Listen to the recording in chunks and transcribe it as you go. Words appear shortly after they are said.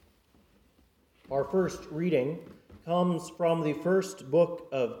Our first reading comes from the first book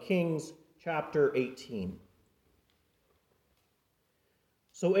of Kings, chapter 18.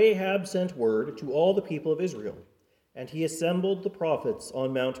 So Ahab sent word to all the people of Israel, and he assembled the prophets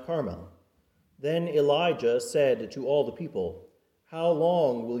on Mount Carmel. Then Elijah said to all the people, "How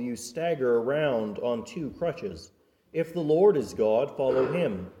long will you stagger around on two crutches? If the Lord is God, follow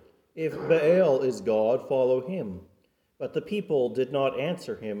him. If Baal is God, follow him." But the people did not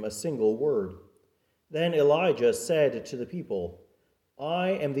answer him a single word. Then Elijah said to the people,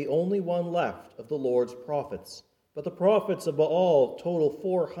 "I am the only one left of the Lord's prophets, but the prophets of Baal total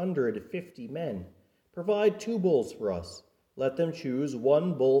 450 men. Provide 2 bulls for us. Let them choose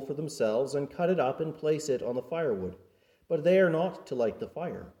 1 bull for themselves and cut it up and place it on the firewood. But they are not to light the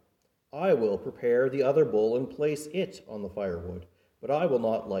fire. I will prepare the other bull and place it on the firewood, but I will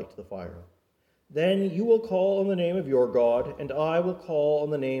not light the fire. Then you will call on the name of your God, and I will call on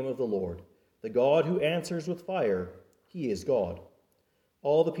the name of the Lord. The God who answers with fire, he is God."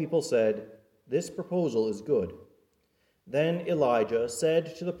 All the people said, "This proposal is good." Then Elijah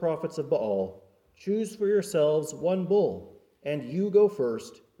said to the prophets of Baal, "Choose for yourselves 1 bull, and you go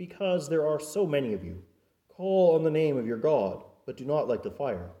first, because there are so many of you. Call on the name of your God, but do not light the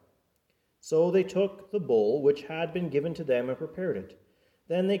fire." So they took the bull which had been given to them and prepared it.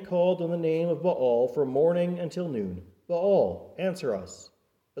 Then they called on the name of Baal from morning until noon. "Baal, answer us."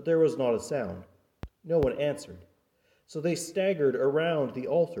 But there was not a sound. No one answered. So they staggered around the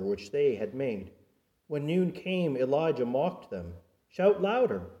altar which they had made. When noon came, Elijah mocked them. "Shout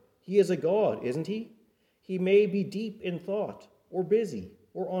louder. He is a god, isn't he? He may be deep in thought, or busy,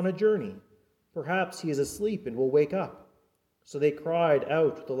 or on a journey. Perhaps he is asleep and will wake up." So they cried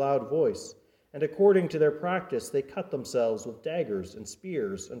out with a loud voice, and according to their practice they cut themselves with daggers and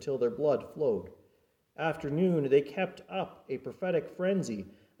spears until their blood flowed. After noon they kept up a prophetic frenzy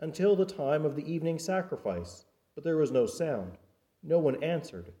until the time of the evening sacrifice, but there was no sound. No one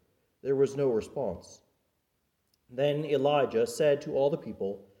answered. There was no response. Then Elijah said to all the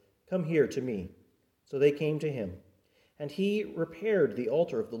people, "Come here to me." So they came to him, and he repaired the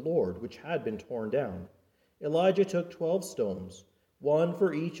altar of the Lord, which had been torn down. Elijah took 12 stones, 1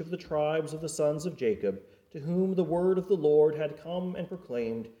 for each of the tribes of the sons of Jacob, to whom the word of the Lord had come and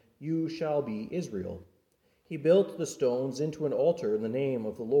proclaimed, "You shall be Israel." He built the stones into an altar in the name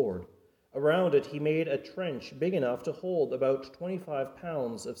of the Lord. Around it he made a trench big enough to hold about 25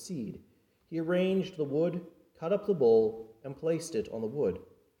 pounds of seed. He arranged the wood, cut up the bull, and placed it on the wood.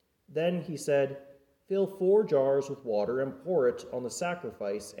 Then he said, "Fill 4 jars with water and pour it on the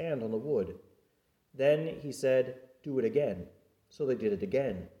sacrifice and on the wood." Then he said, "Do it again." So they did it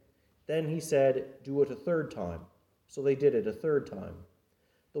again. Then he said, "Do it a 3rd time." So they did it a 3rd time.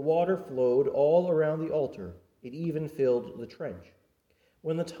 The water flowed all around the altar. It even filled the trench.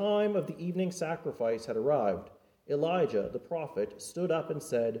 When the time of the evening sacrifice had arrived, Elijah the prophet stood up and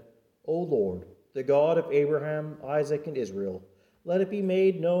said, "O Lord, the God of Abraham, Isaac, and Israel, let it be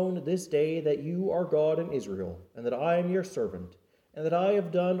made known this day that you are God in Israel, and that I am your servant, and that I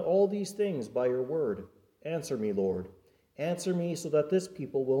have done all these things by your word. Answer me, Lord. Answer me so that this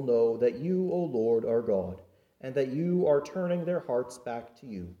people will know that you, O Lord, are God, and that you are turning their hearts back to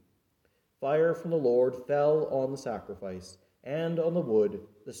you." Fire from the Lord fell on the sacrifice, and on the wood,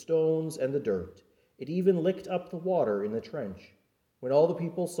 the stones, and the dirt. It even licked up the water in the trench. When all the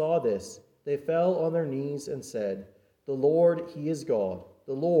people saw this, they fell on their knees and said, "The Lord, he is God.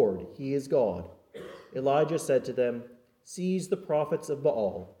 The Lord, he is God." Elijah said to them, "Seize the prophets of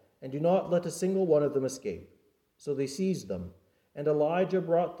Baal, and do not let a single one of them escape." So they seized them, and Elijah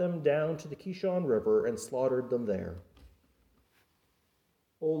brought them down to the Kishon River and slaughtered them there.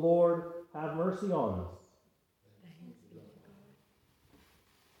 O Lord, have mercy on us.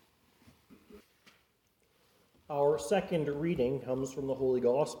 Our second reading comes from the Holy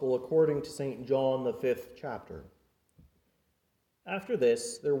Gospel according to St. John, the 5th chapter. After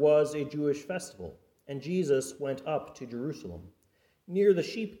this, there was a Jewish festival, and Jesus went up to Jerusalem. Near the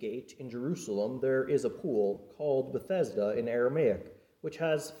sheep gate in Jerusalem there is a pool called Bethesda in Aramaic, which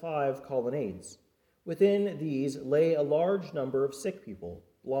has 5 colonnades. Within these lay a large number of sick people,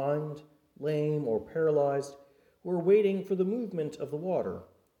 blind, lame, or paralyzed, who were waiting for the movement of the water.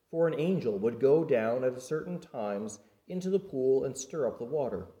 For an angel would go down at certain times into the pool and stir up the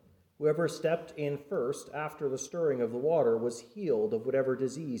water. Whoever stepped in first after the stirring of the water was healed of whatever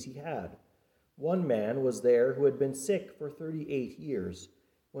disease he had. One man was there who had been sick for 38 years.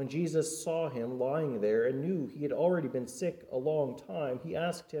 When Jesus saw him lying there and knew he had already been sick a long time, he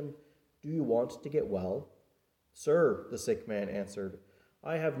asked him, "Do you want to get well?" "Sir," the sick man answered,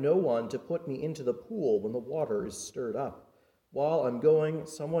 "I have no one to put me into the pool when the water is stirred up. While I'm going,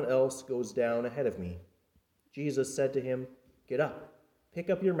 someone else goes down ahead of me." Jesus said to him, "Get up, pick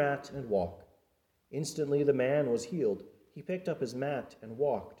up your mat and walk." Instantly the man was healed. He picked up his mat and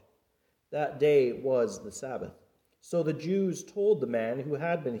walked. That day was the Sabbath. So the Jews told the man who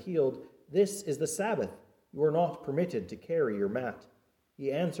had been healed, "This is the Sabbath. You are not permitted to carry your mat."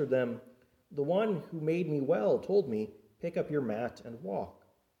 He answered them, "The one who made me well told me, 'Pick up your mat and walk.'"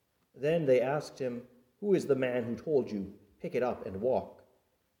 Then they asked him, "Who is the man who told you, 'Pick it up and walk'?"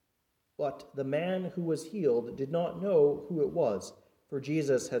 But the man who was healed did not know who it was, for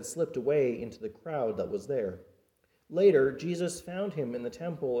Jesus had slipped away into the crowd that was there. Later, Jesus found him in the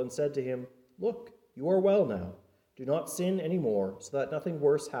temple and said to him, "Look, you are well now. Do not sin anymore, so that nothing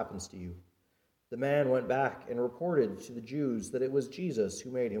worse happens to you." The man went back and reported to the Jews that it was Jesus who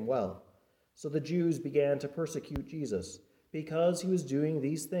made him well. So the Jews began to persecute Jesus, because he was doing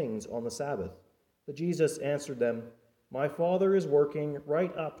these things on the Sabbath. But Jesus answered them, "My Father is working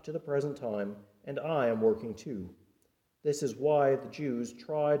right up to the present time, and I am working too." This is why the Jews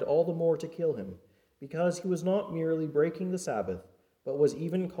tried all the more to kill him, because he was not merely breaking the Sabbath, but was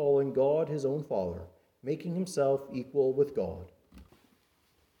even calling God his own Father, making himself equal with God.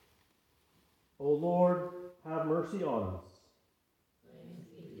 O Lord, have mercy on us.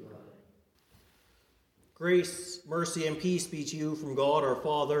 Grace, mercy, and peace be to you from God our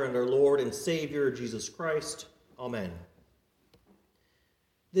Father and our Lord and Savior, Jesus Christ. Amen.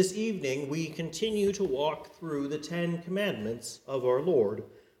 This evening we continue to walk through the 10 commandments of our Lord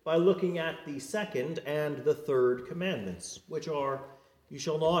by looking at the second and the third commandments, which are, "You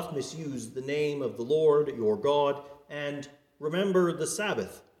shall not misuse the name of the Lord your God," and "Remember the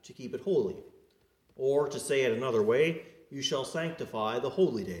Sabbath to keep it holy." Or, to say it another way, "You shall sanctify the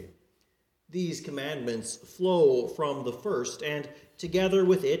holy day." These commandments flow from the first, and together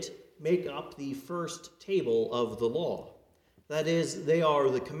with it make up the first table of the law. That is, they are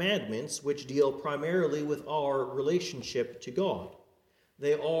the commandments which deal primarily with our relationship to God.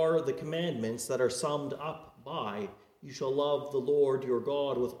 They are the commandments that are summed up by, "You shall love the Lord your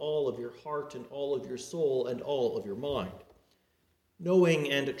God with all of your heart and all of your soul and all of your mind." Knowing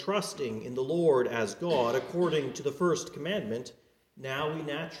and trusting in the Lord as God, according to the first commandment, now we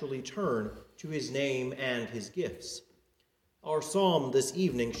naturally turn to his name and his gifts. Our psalm this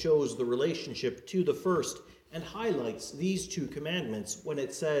evening shows the relationship to the first and highlights these 2 commandments when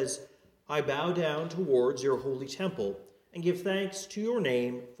it says, "I bow down towards your holy temple and give thanks to your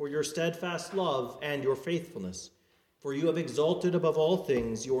name for your steadfast love and your faithfulness, for you have exalted above all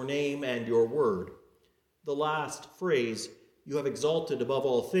things your name and your word." The last phrase, "You have exalted above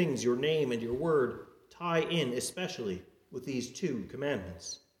all things your name and your word," tie in especially with these 2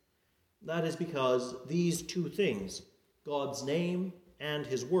 commandments. That is because these 2 things, God's name and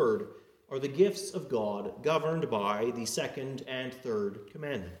his word, are the gifts of God governed by the second and third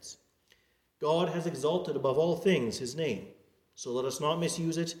commandments. God has exalted above all things his name, so let us not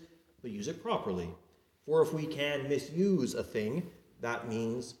misuse it, but use it properly. For if we can misuse a thing, that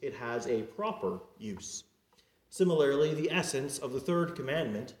means it has a proper use. Similarly, the essence of the third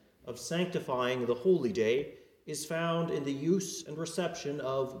commandment of sanctifying the holy day is found in the use and reception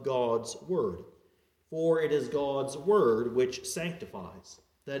of God's word. For it is God's word which sanctifies,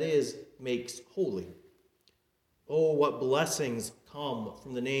 that is, makes holy. Oh, what blessings come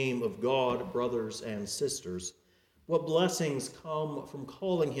from the name of God, brothers and sisters. What blessings come from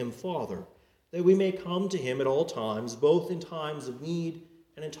calling him Father, that we may come to him at all times, both in times of need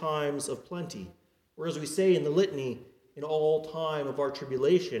and in times of plenty. Or as we say in the litany, in all time of our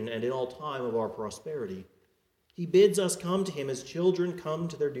tribulation and in all time of our prosperity. He bids us come to him as children come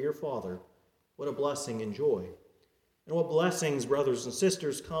to their dear Father. What a blessing and joy. And what blessings, brothers and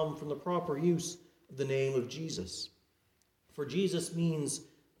sisters, come from the proper use of the name of Jesus. For Jesus means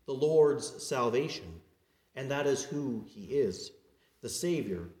the Lord's salvation, and that is who he is, the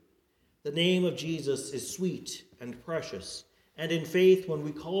Savior. The name of Jesus is sweet and precious, and in faith, when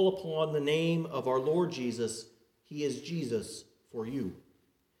we call upon the name of our Lord Jesus, he is Jesus for you.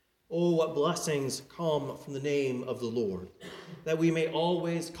 Oh, what blessings come from the name of the Lord, that we may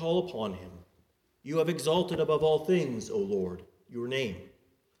always call upon him. You have exalted above all things, O Lord, your name.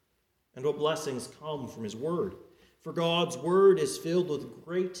 And what blessings come from his word. For God's word is filled with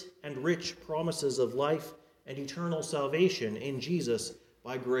great and rich promises of life and eternal salvation in Jesus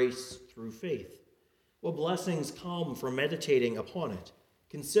by grace through faith. What blessings come from meditating upon it,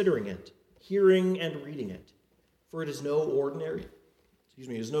 considering it, hearing and reading it. For it is no ordinary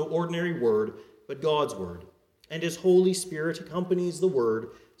word, but God's word. And his Holy Spirit accompanies the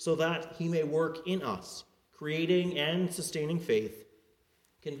word so that he may work in us, creating and sustaining faith,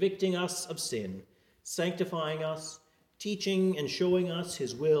 convicting us of sin, sanctifying us, teaching and showing us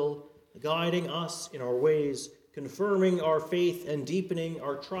his will, guiding us in our ways, confirming our faith and deepening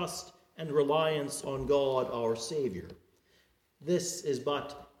our trust and reliance on God our Savior. This is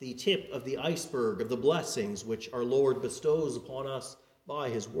but the tip of the iceberg of the blessings which our Lord bestows upon us by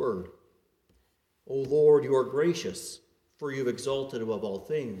his word. O Lord, you are gracious, for you have exalted above all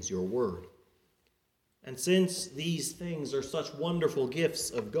things your word. And since these things are such wonderful gifts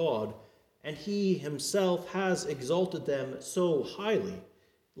of God, and he himself has exalted them so highly,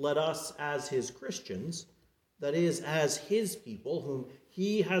 let us as his Christians, that is, as his people whom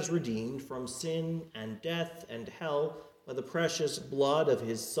he has redeemed from sin and death and hell by the precious blood of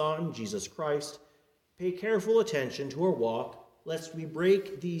his Son, Jesus Christ, pay careful attention to our walk, lest we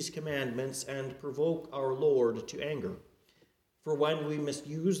break these commandments and provoke our Lord to anger. For when we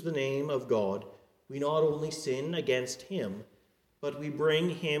misuse the name of God, we not only sin against him, but we bring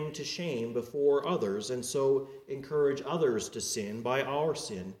him to shame before others, and so encourage others to sin by our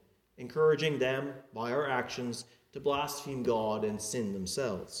sin, encouraging them by our actions to blaspheme God and sin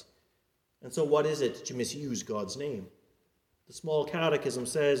themselves. And so what is it to misuse God's name? The Small Catechism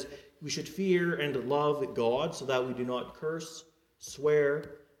says we should fear and love God so that we do not curse,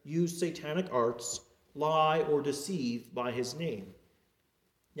 swear, use satanic arts, lie, or deceive by his name.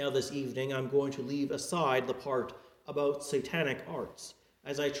 Now this evening I'm going to leave aside the part about satanic arts,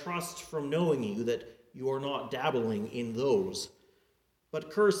 as I trust from knowing you that you are not dabbling in those. But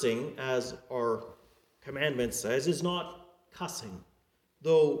cursing, as our commandment says, is not cussing,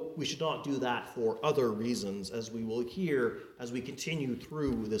 though we should not do that for other reasons, as we will hear as we continue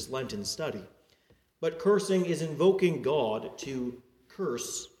through this Lenten study. But cursing is invoking God to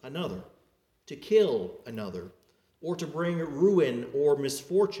curse another, to kill another, or to bring ruin or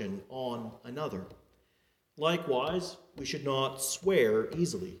misfortune on another. Likewise, we should not swear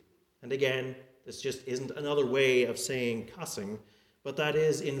easily. And again, this just isn't another way of saying cussing, but that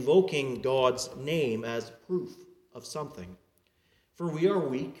is invoking God's name as proof of something. For we are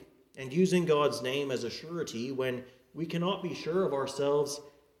weak, and using God's name as a surety when we cannot be sure of ourselves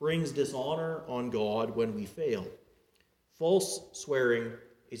brings dishonor on God when we fail. False swearing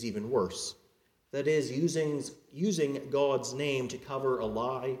is even worse. That is, using God's name to cover a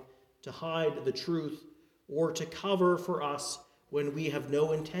lie, to hide the truth, or to cover for us when we have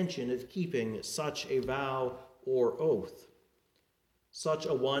no intention of keeping such a vow or oath. Such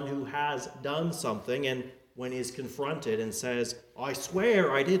a one who has done something and when is confronted and says, "I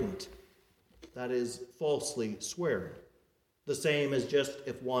swear I didn't," that is falsely swearing. The same as just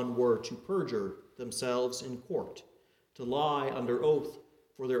if one were to perjure themselves in court, to lie under oath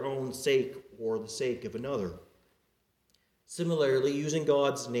for their own sake or the sake of another. Similarly, using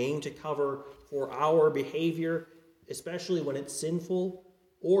God's name to cover for our behavior, especially when it's sinful,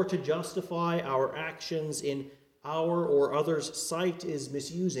 or to justify our actions in our or others' sight is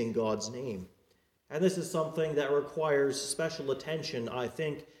misusing God's name. And this is something that requires special attention, I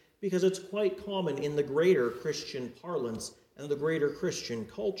think, because it's quite common in the greater Christian parlance and the greater Christian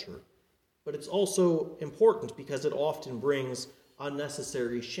culture. But it's also important because it often brings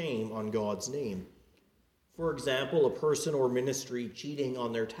unnecessary shame on God's name. For example, a person or ministry cheating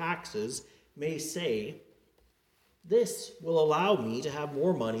on their taxes may say, "This will allow me to have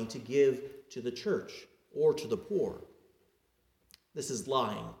more money to give to the church or to the poor." This is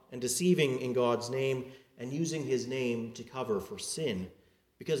lying and deceiving in God's name and using his name to cover for sin,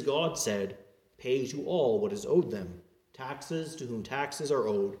 because God said, "Pay to all what is owed them, taxes to whom taxes are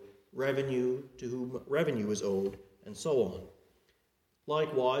owed, revenue to whom revenue is owed," and so on.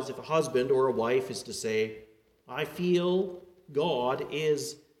 Likewise, if a husband or a wife is to say, "I feel God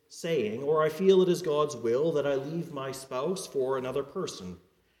is saying," or "I feel it is God's will that I leave my spouse for another person.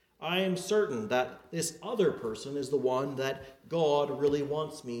 I am certain that this other person is the one that God really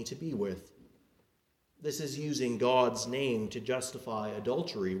wants me to be with." This is using God's name to justify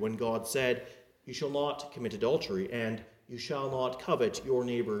adultery when God said, "You shall not commit adultery," and "You shall not covet your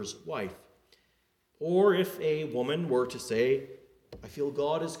neighbor's wife." Or if a woman were to say, "I feel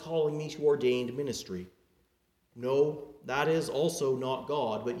God is calling me to ordained ministry." No, that is also not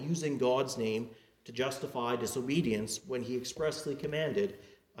God, but using God's name to justify disobedience when he expressly commanded,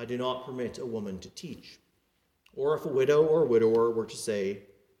 "I do not permit a woman to teach." Or if a widow or widower were to say,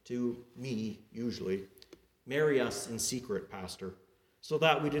 to me usually, "Marry us in secret, Pastor, so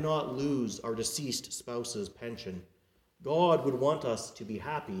that we do not lose our deceased spouse's pension. God would want us to be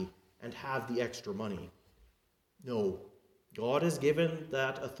happy and have the extra money." No, God has given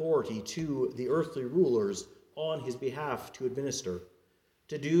that authority to the earthly rulers on his behalf to administer.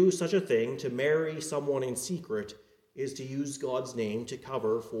 To do such a thing, to marry someone in secret, is to use God's name to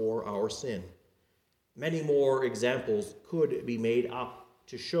cover for our sin. Many more examples could be made up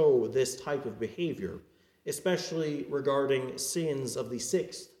to show this type of behavior, especially regarding sins of the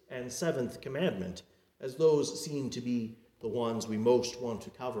 6th and 7th commandment, as those seem to be the ones we most want to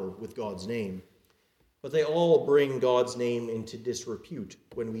cover with God's name. But they all bring God's name into disrepute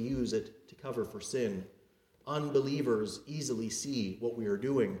when we use it to cover for sin. Unbelievers easily see what we are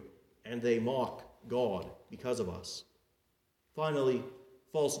doing, and they mock God because of us. Finally,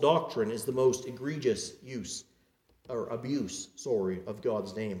 false doctrine is the most egregious abuse of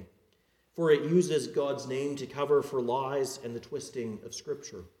God's name. For it uses God's name to cover for lies and the twisting of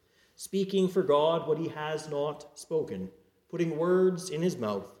Scripture, speaking for God what he has not spoken, putting words in his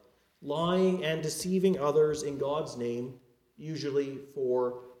mouth, lying and deceiving others in God's name, usually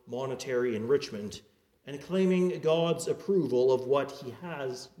for monetary enrichment, and claiming God's approval of what he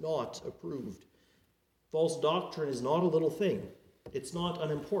has not approved. False doctrine is not a little thing. It's not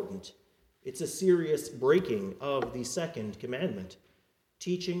unimportant. It's a serious breaking of the 2nd commandment.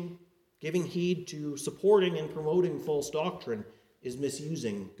 Teaching, giving heed to, supporting, and promoting false doctrine is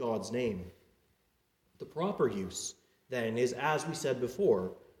misusing God's name. The proper use, then, is, as we said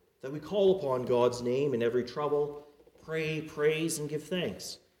before, that we call upon God's name in every trouble, pray, praise, and give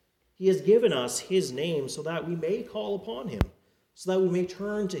thanks. He has given us his name so that we may call upon him, so that we may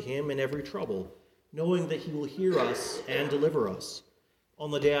turn to him in every trouble, knowing that he will hear us and deliver us. On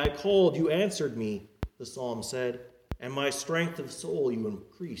the day I called, you answered me, the psalm said, and my strength of soul you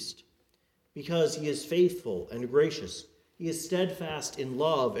increased. Because he is faithful and gracious, he is steadfast in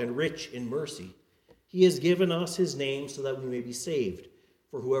love and rich in mercy. He has given us his name so that we may be saved.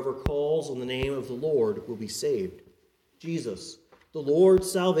 For whoever calls on the name of the Lord will be saved. Jesus, the Lord's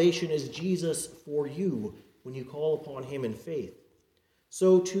salvation is Jesus for you when you call upon him in faith.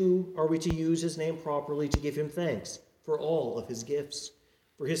 So too are we to use his name properly to give him thanks for all of his gifts,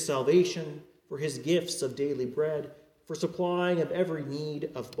 for his salvation, for his gifts of daily bread, for supplying of every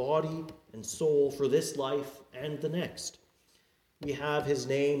need of body and soul for this life and the next. We have his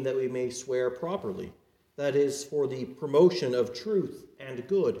name that we may swear properly, that is, for the promotion of truth and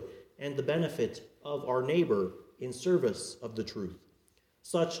good and the benefit of our neighbor in service of the truth.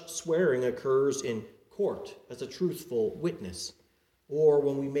 Such swearing occurs in court as a truthful witness, or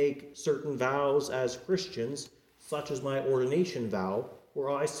when we make certain vows as Christians, such as my ordination vow, where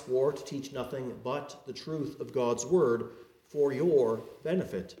I swore to teach nothing but the truth of God's word for your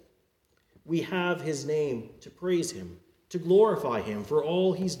benefit. We have his name to praise him, to glorify him for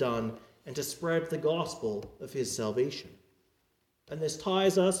all he's done, and to spread the gospel of his salvation. And this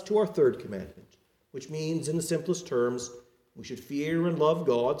ties us to our 3rd commandment, which means, in the simplest terms, we should fear and love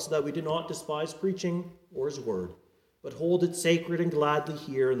God so that we do not despise preaching or his word, but hold it sacred and gladly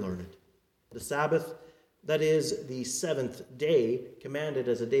hear and learn it. The Sabbath, that is, the 7th day, commanded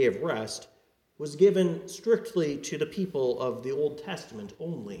as a day of rest, was given strictly to the people of the Old Testament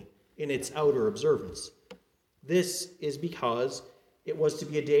only in its outer observance. This is because it was to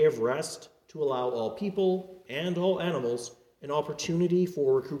be a day of rest to allow all people and all animals an opportunity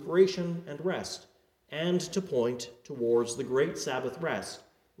for recuperation and rest, and to point towards the great Sabbath rest,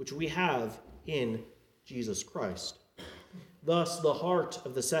 which we have in Jesus Christ. Thus, the heart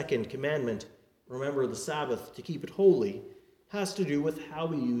of the 2nd commandment, remember the Sabbath to keep it holy, has to do with how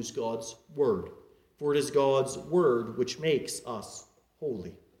we use God's word, for it is God's word which makes us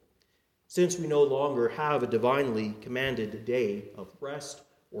holy. Since we no longer have a divinely commanded day of rest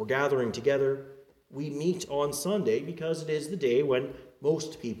or gathering together, we meet on Sunday because it is the day when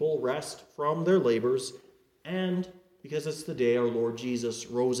most people rest from their labors, and because it's the day our Lord Jesus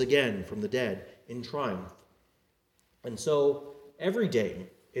rose again from the dead in triumph. And so every day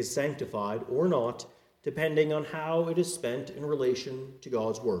is sanctified or not, depending on how it is spent in relation to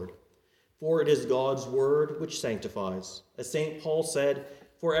God's word. For it is God's word which sanctifies. As St. Paul said,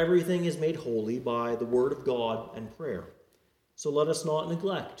 for everything is made holy by the word of God and prayer. So let us not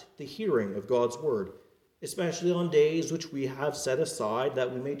neglect the hearing of God's word, especially on days which we have set aside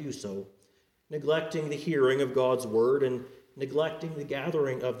that we may do so. Neglecting the hearing of God's word and neglecting the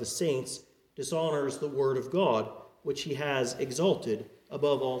gathering of the saints dishonors the word of God, which he has exalted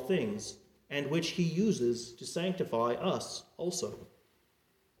above all things, and which he uses to sanctify us also.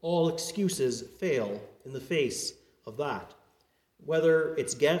 All excuses fail in the face of that. Whether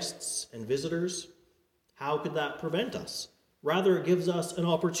it's guests and visitors, how could that prevent us? Rather, it gives us an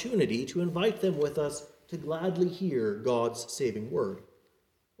opportunity to invite them with us to gladly hear God's saving word.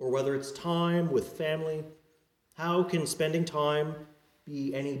 Or whether it's time with family, how can spending time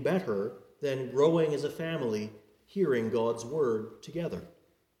be any better than growing as a family, hearing God's word together?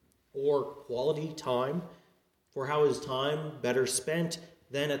 Or quality time, for how is time better spent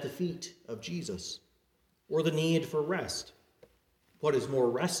than at the feet of Jesus? or the need for rest. What is more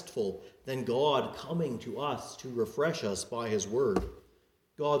restful than God coming to us to refresh us by his word?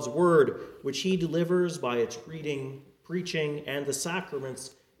 God's word, which he delivers by its reading, preaching, and the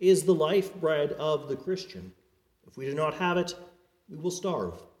sacraments, is the life bread of the Christian. If we do not have it, we will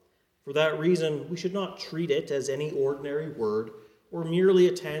starve. For that reason, we should not treat it as any ordinary word, or merely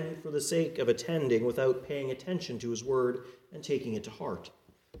attend for the sake of attending without paying attention to his word and taking it to heart.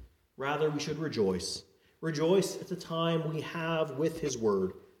 Rather, we should rejoice. Rejoice at the time we have with his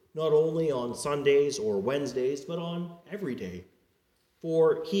word, not only on Sundays or Wednesdays, but on every day.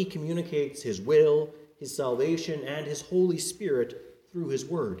 For he communicates his will, his salvation, and his Holy Spirit through his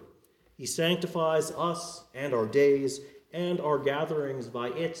word. He sanctifies us and our days and our gatherings by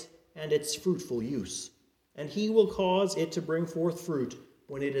it and its fruitful use. And he will cause it to bring forth fruit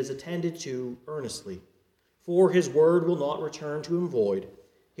when it is attended to earnestly. For his word will not return to him void.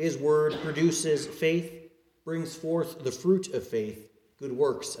 His word produces faith, brings forth the fruit of faith, good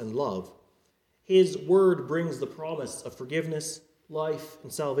works, and love. His word brings the promise of forgiveness, life,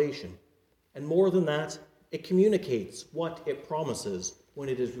 and salvation. And more than that, it communicates what it promises when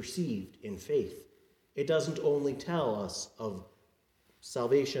it is received in faith. It doesn't only tell us of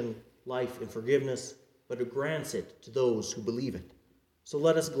salvation, life, and forgiveness, but it grants it to those who believe it. So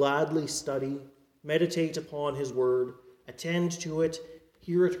let us gladly study, meditate upon his word, attend to it,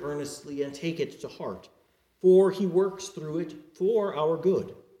 hear it earnestly, and take it to heart. For he works through it for our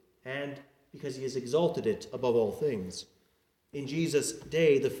good, and because he has exalted it above all things. In Jesus'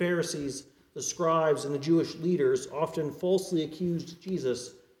 day, the Pharisees, the scribes, and the Jewish leaders often falsely accused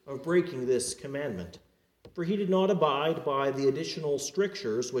Jesus of breaking this commandment, for he did not abide by the additional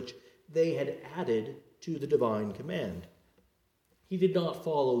strictures which they had added to the divine command. He did not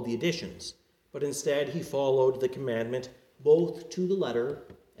follow the additions, but instead he followed the commandment both to the letter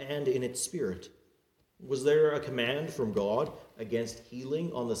and in its spirit. Was there a command from God against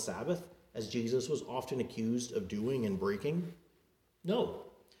healing on the Sabbath, as Jesus was often accused of doing and breaking? No.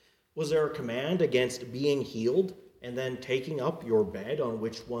 Was there a command against being healed and then taking up your bed on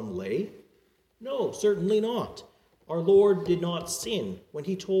which one lay? No, certainly not. Our Lord did not sin when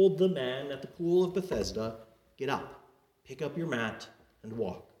he told the man at the pool of Bethesda, "Get up, pick up your mat, and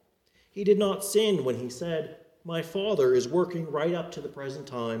walk." He did not sin when he said, "My Father is working right up to the present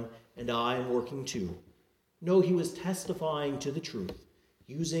time, and I am working too." No, he was testifying to the truth,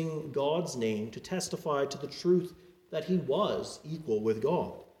 using God's name to testify to the truth that he was equal with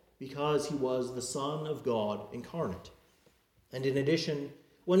God, because he was the Son of God incarnate. And in addition,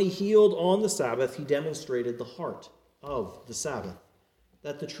 when he healed on the Sabbath, he demonstrated the heart of the Sabbath,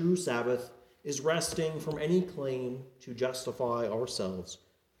 that the true Sabbath is resting from any claim to justify ourselves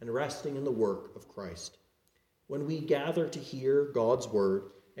and resting in the work of Christ. When we gather to hear God's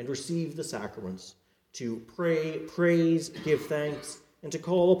word and receive the sacraments, to pray, praise, give thanks, and to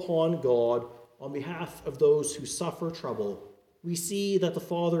call upon God on behalf of those who suffer trouble, we see that the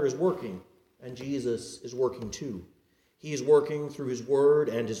Father is working, and Jesus is working too. He is working through his word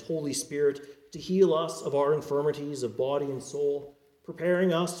and his Holy Spirit to heal us of our infirmities of body and soul,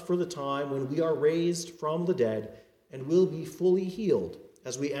 preparing us for the time when we are raised from the dead and will be fully healed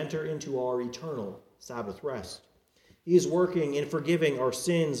as we enter into our eternal Sabbath rest. He is working in forgiving our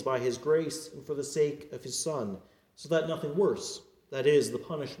sins by his grace and for the sake of his Son, so that nothing worse, that is, the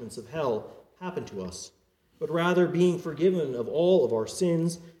punishments of hell, happen to us, but rather, being forgiven of all of our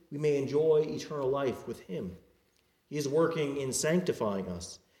sins, we may enjoy eternal life with him. He is working in sanctifying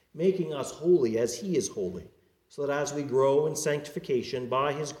us, making us holy as he is holy, so that as we grow in sanctification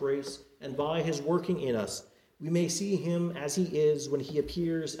by his grace and by his working in us, we may see him as he is when he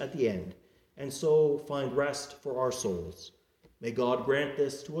appears at the end, and so find rest for our souls. May God grant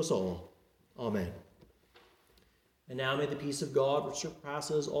this to us all. Amen. And now may the peace of God, which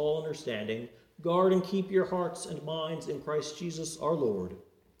surpasses all understanding, guard and keep your hearts and minds in Christ Jesus our Lord.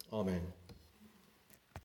 Amen.